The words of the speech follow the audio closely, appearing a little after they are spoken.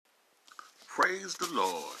Praise the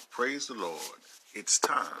Lord. Praise the Lord. It's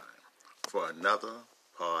time for another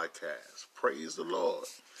podcast. Praise the Lord.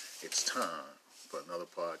 It's time for another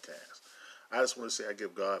podcast. I just want to say I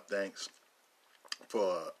give God thanks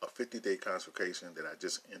for a 50-day consecration that I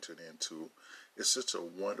just entered into. It's such a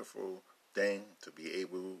wonderful thing to be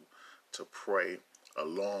able to pray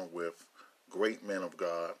along with great men of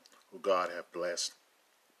God who God have blessed.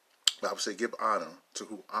 But I would say give honor to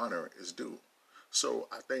who honor is due. So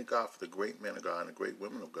I thank God for the great men of God and the great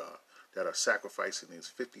women of God that are sacrificing these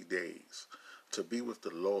 50 days to be with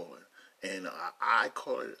the Lord. And I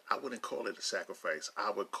wouldn't call it a sacrifice.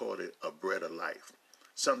 I would call it a bread of life.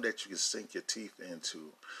 Something that you can sink your teeth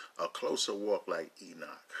into. A closer walk like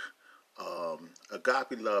Enoch.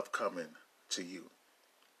 Agape love coming to you.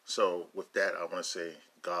 So with that, I want to say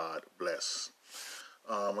God bless.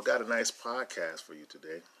 I got a nice podcast for you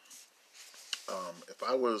today. If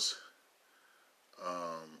I was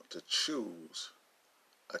to choose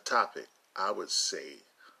a topic, I would say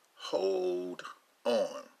hold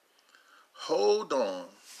on. Hold on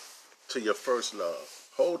to your first love.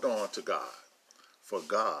 Hold on to God. For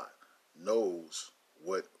God knows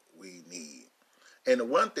what we need. And the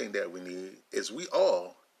one thing that we need is we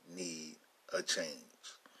all need a change.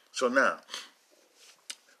 So now,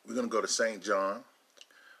 we're going to go to St. John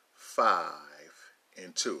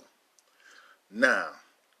 5:2. Now,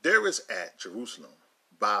 there is at Jerusalem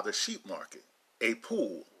by the sheep market a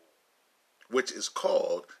pool, which is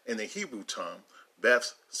called in the Hebrew tongue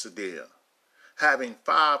Bethesda, having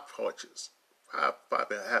five porches.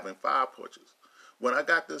 Having five porches. When I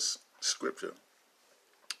got this scripture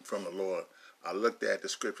from the Lord, I looked at the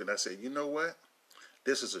scripture and I said, you know what?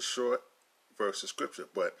 This is a short verse of scripture,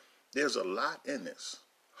 but there's a lot in this.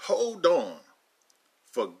 Hold on,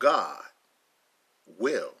 for God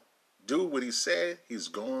will do what he said he's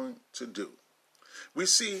going to do. We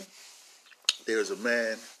see there's a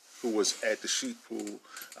man who was at the sheep pool,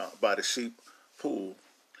 by the sheep pool,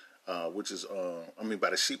 by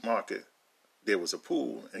the sheep market. There was a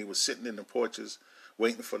pool, and he was sitting in the porches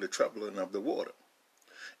waiting for the troubling of the water.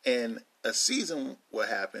 And a season would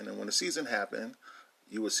happen, and when the season happened,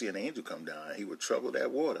 you would see an angel come down. He would trouble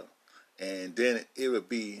that water, and then it would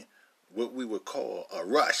be what we would call a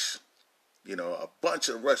rush. You know, a bunch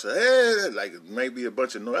of rush, like maybe a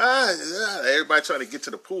bunch of noise. Everybody trying to get to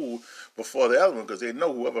the pool before the other one because they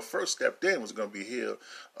know whoever first stepped in was going to be healed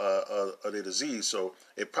of the disease. So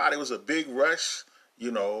it probably was a big rush.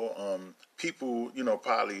 People,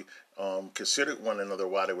 probably considered one another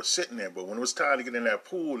while they were sitting there. But when it was time to get in that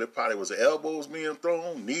pool, it probably was the elbows being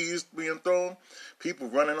thrown, knees being thrown, people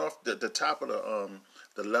running off the top of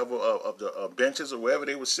the level of the benches or wherever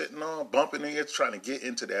they were sitting on, bumping their heads, trying to get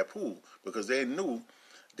into that pool because they knew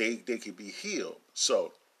they could be healed.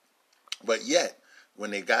 So, but yet,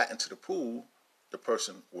 when they got into the pool, the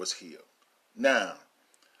person was healed. Now,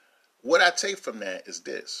 what I take from that is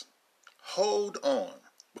this. Hold on.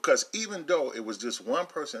 Because even though it was just one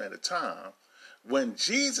person at a time, when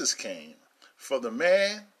Jesus came for the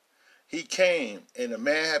man, he came and the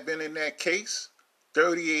man had been in that case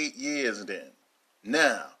 38 years then.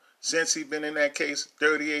 Now, since he'd been in that case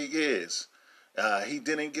 38 years, he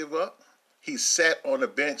didn't give up. He sat on the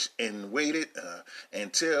bench and waited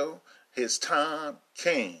until his time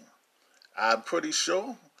came. I'm pretty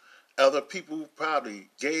sure other people probably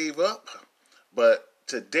gave up, but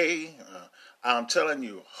today, I'm telling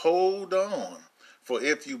you, hold on. For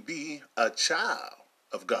if you be a child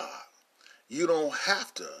of God, you don't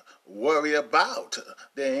have to worry about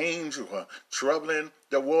the angel troubling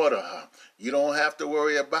the water. You don't have to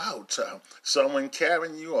worry about someone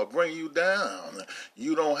carrying you or bring you down.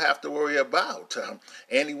 You don't have to worry about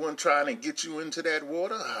anyone trying to get you into that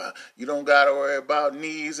water. You don't got to worry about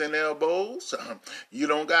knees and elbows. You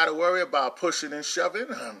don't got to worry about pushing and shoving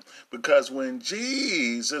because when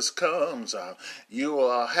Jesus comes, you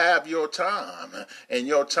will have your time, and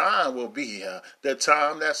your time will be the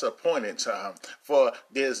time that's appointed. For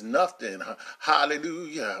there's nothing,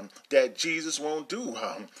 hallelujah, that Jesus won't do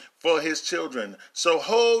for his children. So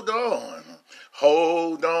hold on.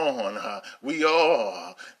 We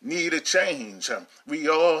all need a change. We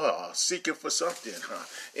all are seeking for something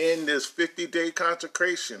in this 50-day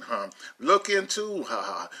consecration. Look into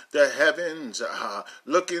the heavens.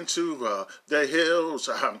 Look into the hills.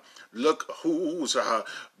 Look who's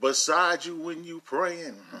beside you when you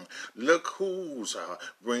praying. Look who's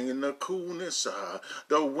bringing the coolness,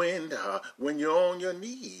 the wind, when you're on your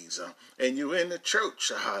knees and you're in the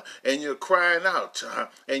church and you're crying out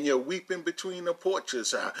and you're weeping between the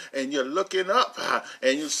porches and you're looking up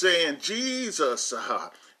and you're saying, Jesus,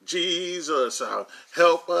 Jesus,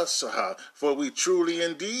 help us, for we truly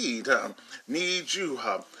indeed need you.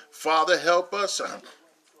 Father, help us.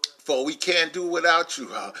 For we can't do without you,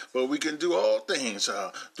 but we can do all things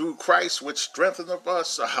through Christ, which strengtheneth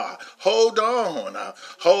us. Hold on,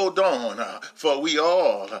 for we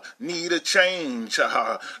all need a change.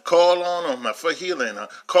 Call on them for healing.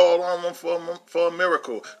 Call on them for a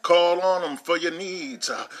miracle. Call on them for your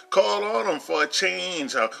needs. Call on them for a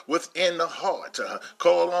change within the heart.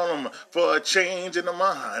 Call on them for a change in the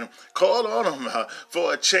mind. Call on them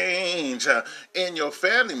for a change in your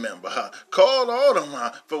family member. Call on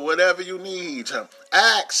them for whatever you need.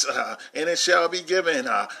 Ask, and it shall be given.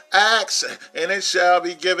 Ask, and it shall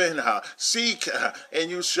be given. Seek,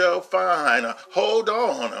 and you shall find. Hold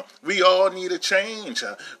on. We all need a change.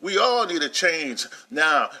 We all need a change.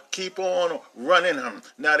 Now, keep on running.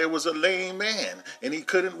 Now, there was a lame man, and he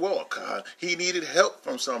couldn't walk. He needed help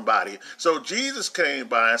from somebody. So Jesus came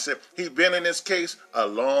by and said, he's been in this case a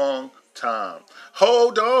long time.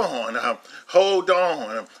 Hold on,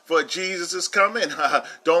 for Jesus is coming.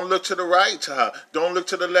 Don't look to the right. Don't look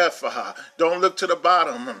to the left. Don't look to the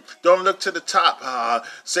bottom. Don't look to the top.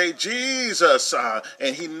 Say Jesus,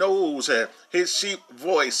 and he knows his sheep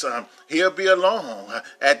voice. He'll be along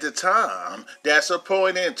at the time that's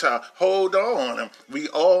appointed. Hold on. We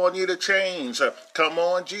all need a change. Come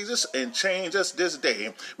on, Jesus, and change us this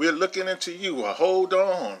day. We're looking into you. Hold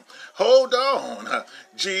on.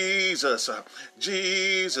 Jesus,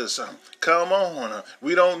 come on.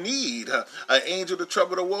 We don't need an angel to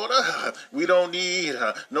trouble the water. We don't need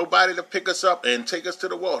nobody to pick us up and take us to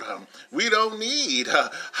the water. We don't need,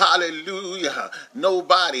 hallelujah,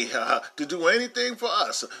 nobody to do anything for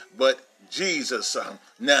us but Jesus.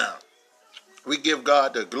 Now, we give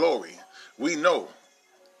God the glory. We know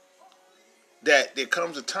that there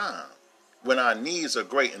comes a time when our needs are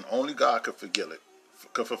great and only God could fulfill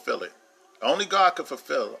it. Only God can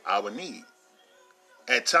fulfill our need.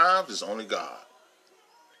 At times, it's only God.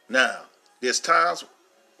 Now, there's times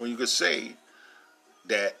when you could say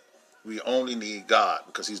that we only need God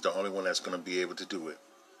because he's the only one that's going to be able to do it.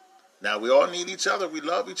 Now, we all need each other. We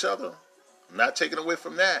love each other. I'm not taking away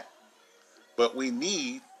from that. But we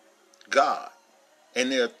need God.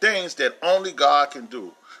 And there are things that only God can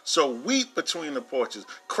do. So weep between the porches.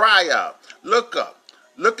 Cry out. Look up.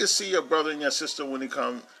 Look and see your brother and your sister when they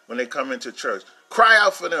come into church. Cry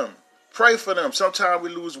out for them. Pray for them. Sometimes we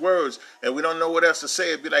lose words and we don't know what else to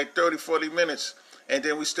say. It'd be like 30, 40 minutes. And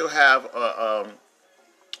then we still have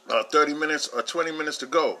 30 minutes or 20 minutes to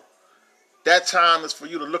go. That time is for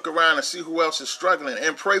you to look around and see who else is struggling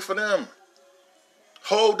and pray for them.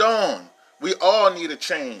 Hold on. We all need a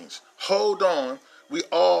change. Hold on. We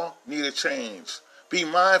all need a change. Be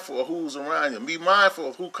mindful of who's around you. Be mindful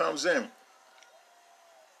of who comes in.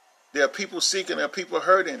 There are people seeking, there are people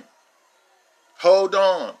hurting. Hold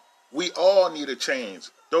on. We all need a change.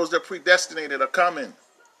 Those that are predestinated are coming.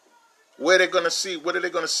 Where they're going to see, what are they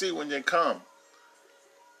going to see when they come?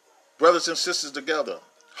 Brothers and sisters together,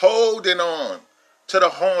 holding on to the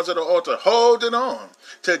horns of the altar, holding on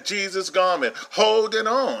to Jesus' garment, holding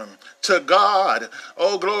on to God.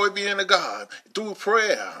 Oh, glory be unto God. Through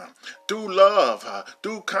prayer, through love,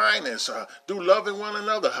 through kindness, through loving one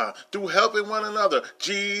another, through helping one another.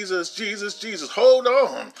 Jesus, Jesus, Jesus. Hold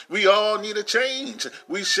on. We all need a change.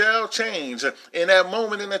 We shall change. In that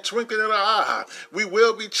moment, in the twinkling of an eye, we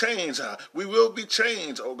will be changed. We will be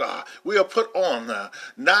changed, oh God. We are put on,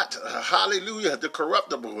 not, hallelujah, the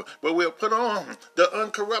corruptible, but we'll put on the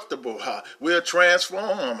uncorruptible. We're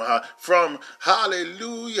transformed from,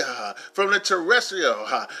 hallelujah, from the terrestrial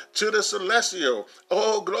to the celestial.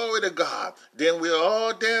 Oh, glory to God. Then we'll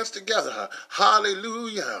all dance together.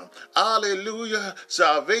 Hallelujah. Hallelujah.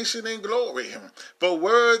 Salvation and glory. For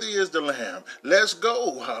worthy is the Lamb. Let's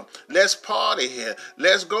go. Let's party here.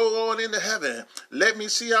 Let's go on into heaven. Let me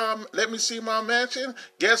see my mansion.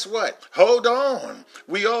 Guess what? Hold on.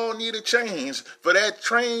 We all need a change. For that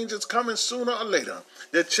change is coming sooner or later.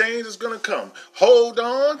 The change is going to come. Hold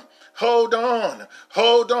on. Hold on.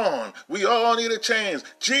 Hold on. We all need a change.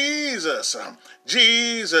 Jesus.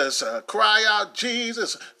 Jesus. Cry out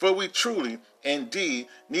Jesus. For we truly, indeed,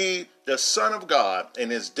 need the Son of God in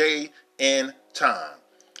his day and time.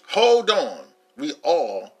 Hold on. We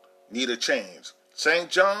all need a change. St.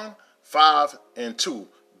 John 5:2.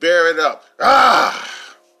 Bear it up.